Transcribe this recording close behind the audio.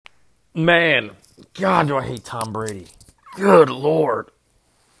Man, God, do I hate Tom Brady. Good Lord.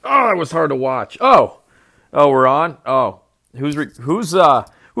 Oh, that was hard to watch. Oh, we're on? Oh, who's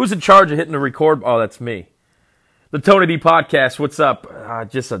in charge of hitting the record? Oh, that's me. The Tony D Podcast, what's up?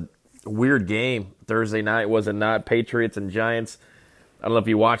 Just a weird game. Thursday night, was it not? Patriots and Giants. I don't know if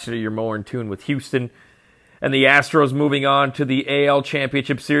you watched it or you're more in tune with Houston. And the Astros moving on to the AL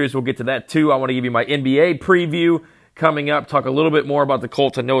Championship Series. We'll get to that too. I want to give you my NBA preview coming up. Talk a little bit more about the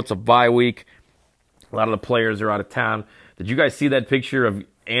Colts. I know it's a bye week. A lot of the players are out of town. Did you guys see that picture of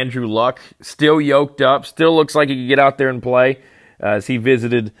Andrew Luck? Still yoked up. Still looks like he could get out there and play as he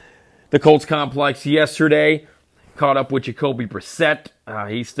visited the Colts complex yesterday. Caught up with Jacoby Brissett.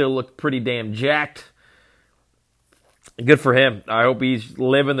 He still looked pretty damn jacked. Good for him. I hope he's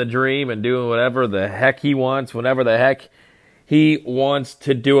living the dream and doing whatever the heck he wants, whenever the heck he wants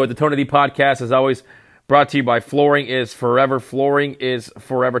to do it. The Tony D Podcast, as always, brought to you by Flooring is Forever. Flooring is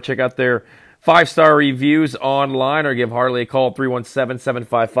Forever. Check out their 5-star reviews online or give Harley a call,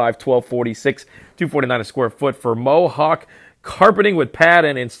 317-755-1246, $249 a square foot for Mohawk carpeting with pad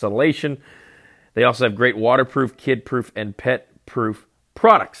and installation. They also have great waterproof, kid-proof, and pet-proof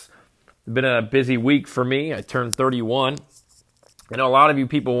products. It's been a busy week for me. I turned 31. I know a lot of you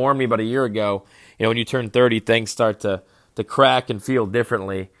people warned me about a year ago, when you turn 30, things start to crack and feel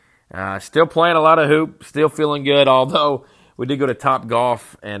differently. Still playing a lot of hoop, still feeling good, although we did go to Top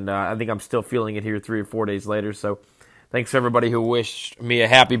Golf, and I think I'm still feeling it here 3 or 4 days later. So thanks to everybody who wished me a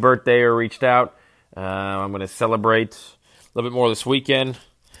happy birthday or reached out. I'm going to celebrate a little bit more this weekend.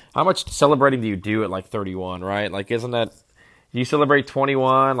 How much celebrating do you do at like 31, right? Like, isn't that... Do you celebrate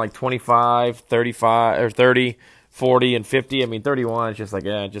 21, like 25, 35, or 30, 40, and 50? I mean, 31 is just like,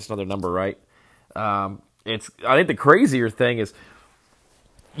 just another number, right? I think the crazier thing is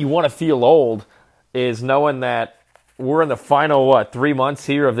you want to feel old is knowing that we're in the final, 3 months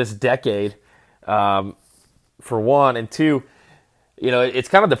here of this decade, for one. And two, it's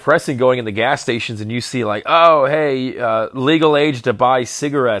kind of depressing going in the gas stations and you see like, oh, hey, legal age to buy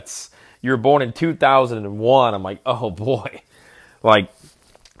cigarettes. You were born in 2001. I'm like, oh, boy. Like,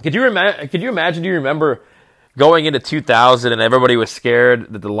 could you imagine, do you remember going into 2000 and everybody was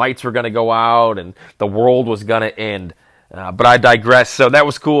scared that the lights were going to go out and the world was going to end? But I digress. So that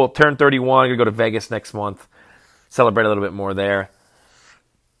was cool. Turned 31. I'm going to go to Vegas next month. Celebrate a little bit more there.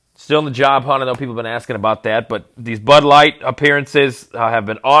 Still in the job hunt. I know people have been asking about that. But these Bud Light appearances have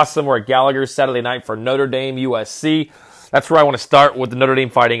been awesome. We're at Gallagher's Saturday night for Notre Dame USC. That's where I want to start with the Notre Dame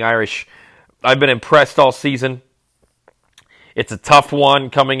Fighting Irish. I've been impressed all season. It's a tough one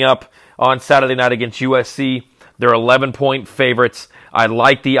coming up on Saturday night against USC. They're 11-point favorites. I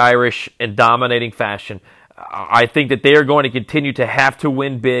like the Irish in dominating fashion. I think that they are going to continue to have to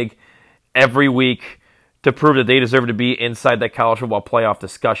win big every week to prove that they deserve to be inside that college football playoff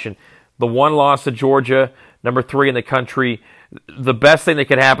discussion. The one loss to Georgia, number 3 in the country, the best thing that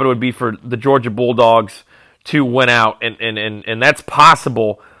could happen would be for the Georgia Bulldogs to win out, and that's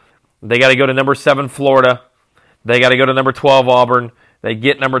possible. They got to go to number 7 Florida. They got to go to number 12 Auburn. They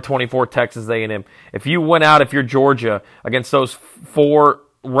get number 24 Texas A&M. If you win out, if you're Georgia, against those 4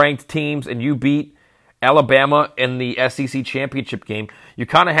 ranked teams and you beat Alabama in the SEC championship game, you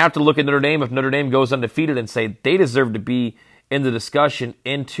kind of have to look at Notre Dame if Notre Dame goes undefeated and say they deserve to be in the discussion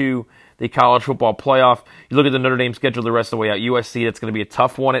into the college football playoff. You look at the Notre Dame schedule the rest of the way out. USC, that's going to be a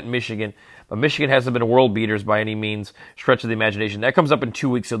tough one at Michigan. But Michigan hasn't been world beaters by any means, stretch of the imagination. That comes up in 2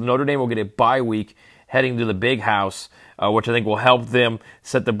 weeks, so Notre Dame will get a bye week heading to the Big House, which I think will help them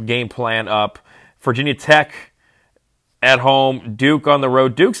set the game plan up. Virginia Tech at home, Duke on the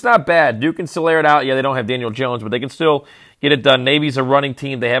road. Duke's not bad. Duke can still air it out. Yeah, they don't have Daniel Jones, but they can still get it done. Navy's a running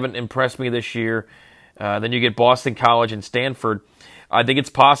team. They haven't impressed me this year. Then you get Boston College and Stanford. I think it's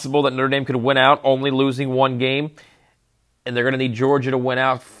possible that Notre Dame could win out, only losing one game, and they're going to need Georgia to win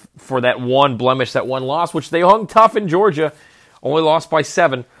out for that one blemish, that one loss, which they hung tough in Georgia, only lost by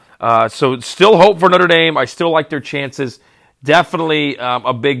 7. So still hope for Notre Dame. I still like their chances. Definitely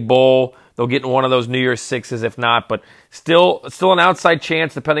a big bowl. They'll get in one of those New Year's Sixes if not, but still an outside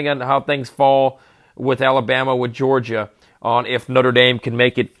chance depending on how things fall with Alabama, with Georgia, on if Notre Dame can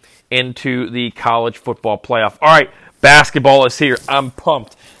make it into the college football playoff. All right, basketball is here. I'm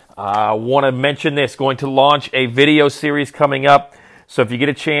pumped. I want to mention this. Going to launch a video series coming up. So if you get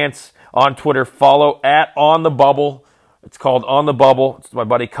a chance on Twitter, follow at On The Bubble. It's called On The Bubble. It's my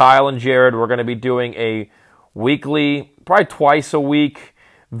buddy Kyle and Jared. We're going to be doing a weekly, probably twice a week,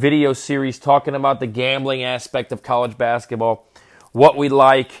 video series talking about the gambling aspect of college basketball, what we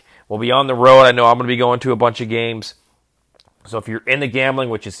like. We'll be on the road. I know I'm going to be going to a bunch of games. So if you're into gambling,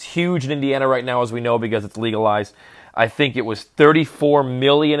 which is huge in Indiana right now, as we know, because it's legalized, I think it was $34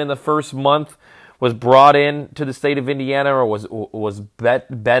 million in the first month was brought in to the state of Indiana, or was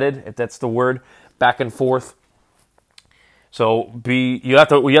betted, if that's the word, back and forth. So you have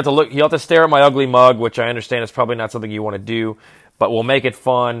to stare at my ugly mug, which I understand is probably not something you want to do, but we'll make it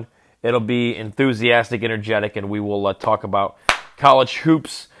fun. It'll be enthusiastic, energetic, and we will talk about college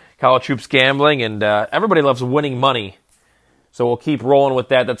hoops gambling, and everybody loves winning money. So we'll keep rolling with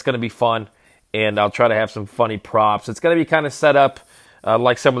that. That's going to be fun, and I'll try to have some funny props. It's going to be kind of set up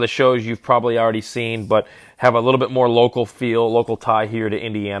like some of the shows you've probably already seen, but have a little bit more local feel, local tie here to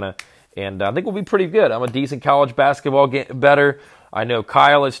Indiana, and I think we'll be pretty good. I'm a decent college basketball bettor. I know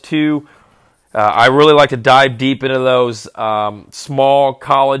Kyle is too. I really like to dive deep into those small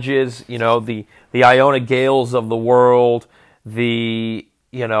colleges, the Iona Gales of the world, the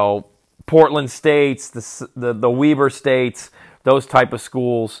Portland States, the Weber States, those type of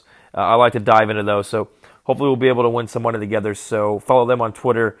schools. I like to dive into those. So hopefully we'll be able to win some money together. So follow them on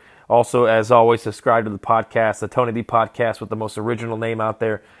Twitter. Also, as always, subscribe to the podcast, the Tony B Podcast, with the most original name out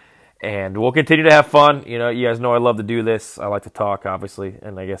there. And we'll continue to have fun. You guys know I love to do this. I like to talk, obviously,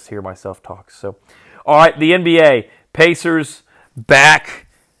 and I guess hear myself talk. So, all right, the NBA. Pacers back.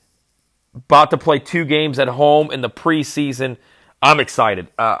 About to play 2 games at home in the preseason. I'm excited.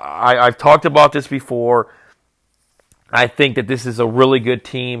 I've talked about this before. I think that this is a really good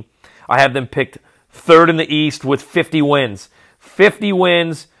team. I have them picked 3rd in the East with 50 wins. 50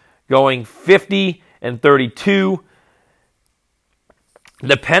 wins, going 50-32.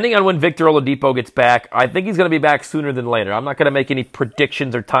 Depending on when Victor Oladipo gets back, I think he's going to be back sooner than later. I'm not going to make any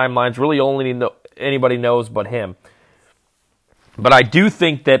predictions or timelines. Really, only anybody knows but him. But I do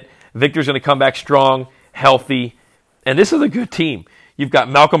think that Victor's going to come back strong, healthy, and this is a good team. You've got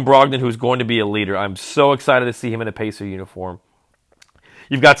Malcolm Brogdon, who's going to be a leader. I'm so excited to see him in a Pacer uniform.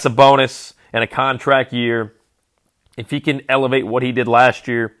 You've got Sabonis in a contract year. If he can elevate what he did last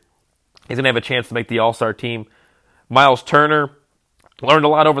year, he's going to have a chance to make the All-Star team. Miles Turner learned a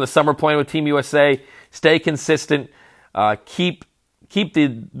lot over the summer playing with Team USA. Stay consistent. Keep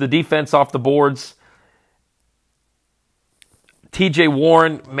the defense off the boards. T.J.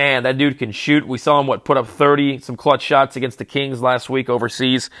 Warren, man, that dude can shoot. We saw him, put up 30, some clutch shots against the Kings last week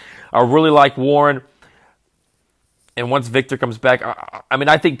overseas. I really like Warren. And once Victor comes back,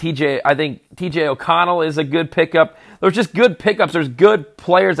 I think T.J. O'Connell is a good pickup. There's just good pickups. There's good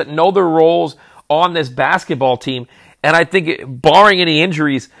players that know their roles on this basketball team. And I think, barring any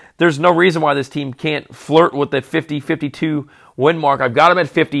injuries, there's no reason why this team can't flirt with the 50-52 win mark. I've got them at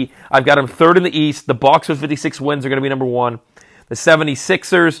 50. I've got them 3rd in the East. The Bucks with 56 wins are going to be number 1. The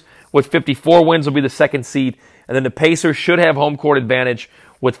 76ers with 54 wins will be the 2nd seed. And then the Pacers should have home court advantage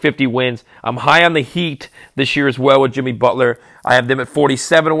with 50 wins. I'm high on the Heat this year as well with Jimmy Butler. I have them at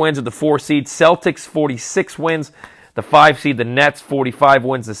 47 wins at the 4 seed. Celtics, 46 wins. The 5 seed, the Nets, 45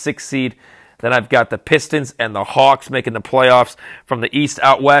 wins, the 6 seed. Then I've got the Pistons and the Hawks making the playoffs from the East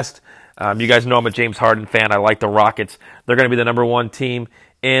out West. You guys know I'm a James Harden fan. I like the Rockets. They're going to be the number 1 team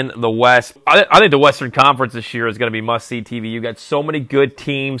in the West. I think the Western Conference this year is going to be must-see TV. You've got so many good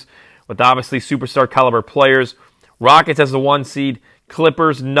teams with obviously superstar caliber players. Rockets as the 1 seed.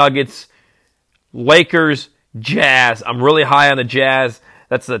 Clippers, Nuggets, Lakers, Jazz. I'm really high on the Jazz.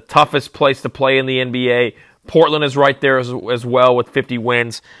 That's the toughest place to play in the NBA. Portland is right there as well with 50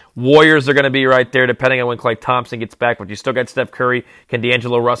 wins. Warriors are going to be right there depending on when Klay Thompson gets back. But you still got Steph Curry. Can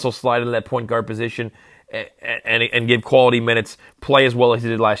D'Angelo Russell slide into that point guard position and give quality minutes, play as well as he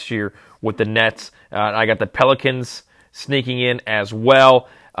did last year with the Nets? I got the Pelicans sneaking in as well.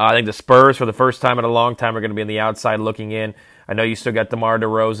 I think the Spurs, for the first time in a long time, are going to be on the outside looking in. I know you still got DeMar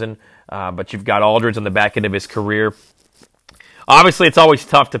DeRozan, but you've got Aldridge on the back end of his career. Obviously, it's always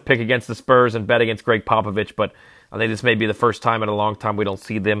tough to pick against the Spurs and bet against Greg Popovich, but I think this may be the first time in a long time we don't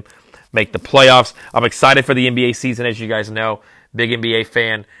see them make the playoffs. I'm excited for the NBA season, as you guys know. Big NBA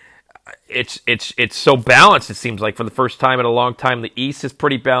fan. It's so balanced, it seems like, for the first time in a long time. The East is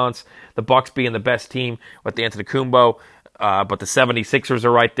pretty balanced. The Bucks being the best team with the Antetokounmpo, but the 76ers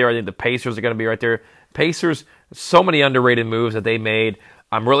are right there. I think the Pacers are going to be right there. Pacers, so many underrated moves that they made.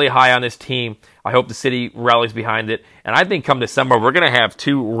 I'm really high on this team. I hope the city rallies behind it. And I think come December, we're going to have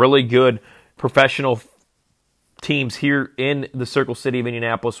 2 really good professional teams here in the Circle City of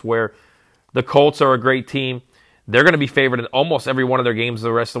Indianapolis, where the Colts are a great team. They're going to be favored in almost every one of their games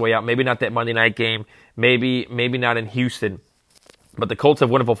the rest of the way out. Maybe not that Monday night game. Maybe not in Houston. But the Colts have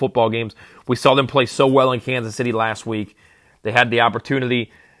wonderful football games. We saw them play so well in Kansas City last week. They had the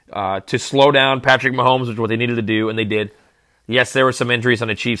opportunity to slow down Patrick Mahomes, which is what they needed to do, and they did. Yes, there were some injuries on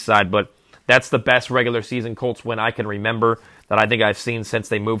the Chiefs side, but That's the best regular season Colts win I can remember that I think I've seen since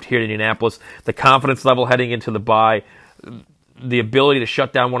they moved here to Indianapolis. The confidence level heading into the bye, the ability to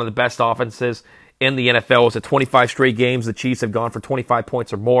shut down one of the best offenses in the NFL. It's at 25 straight games. The Chiefs have gone for 25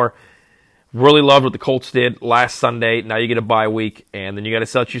 points or more. Really loved what the Colts did last Sunday. Now you get a bye week, and then you got to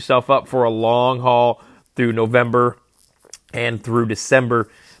set yourself up for a long haul through November and through December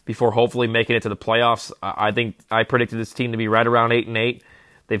before hopefully making it to the playoffs. I think I predicted this team to be right around 8-8.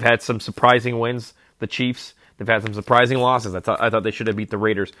 They've had some surprising wins, the Chiefs. They've had some surprising losses. I thought they should have beat the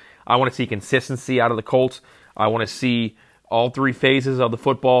Raiders. I want to see consistency out of the Colts. I want to see all three phases of the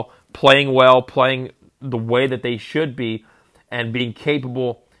football playing well, playing the way that they should be, and being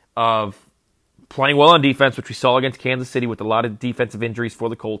capable of playing well on defense, which we saw against Kansas City with a lot of defensive injuries for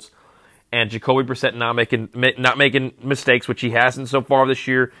the Colts, and Jacoby Brissett not making mistakes, which he hasn't so far this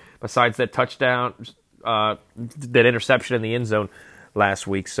year, besides that touchdown, that interception in the end zone last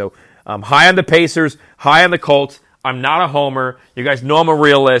week. So high on the Pacers, high on the Colts. I'm not a homer. You guys know I'm a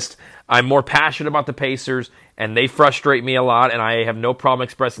realist. I'm more passionate about the Pacers, and they frustrate me a lot, and I have no problem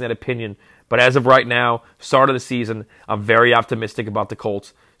expressing that opinion. But as of right now, start of the season, I'm very optimistic about the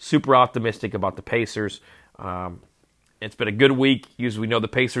Colts, super optimistic about the Pacers. It's been a good week. Usually we know the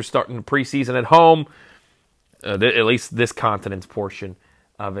Pacers starting the preseason at home, at least this continent's portion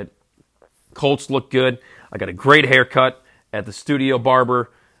of it. Colts look good. I got a great haircut at the studio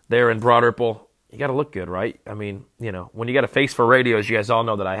barber there in Broad Ripple. You got to look good, right? I mean, you know, when you got a face for radio, as you guys all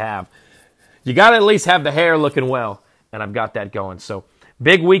know that I have, you got to at least have the hair looking well, and I've got that going. So,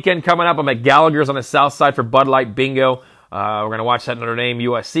 big weekend coming up. I'm at Gallagher's on the south side for Bud Light Bingo. We're going to watch that Notre Dame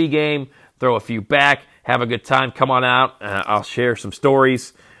USC game, throw a few back, have a good time. Come on out. I'll share some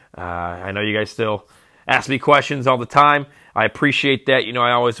stories. I know you guys still ask me questions all the time. I appreciate that. You know,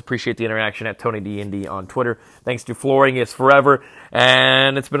 I always appreciate the interaction at Tony D. Indy on Twitter. Thanks to Flooring is Forever.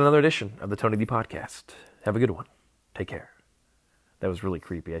 And it's been another edition of the Tony D. Podcast. Have a good one. Take care. That was really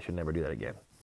creepy. I should never do that again.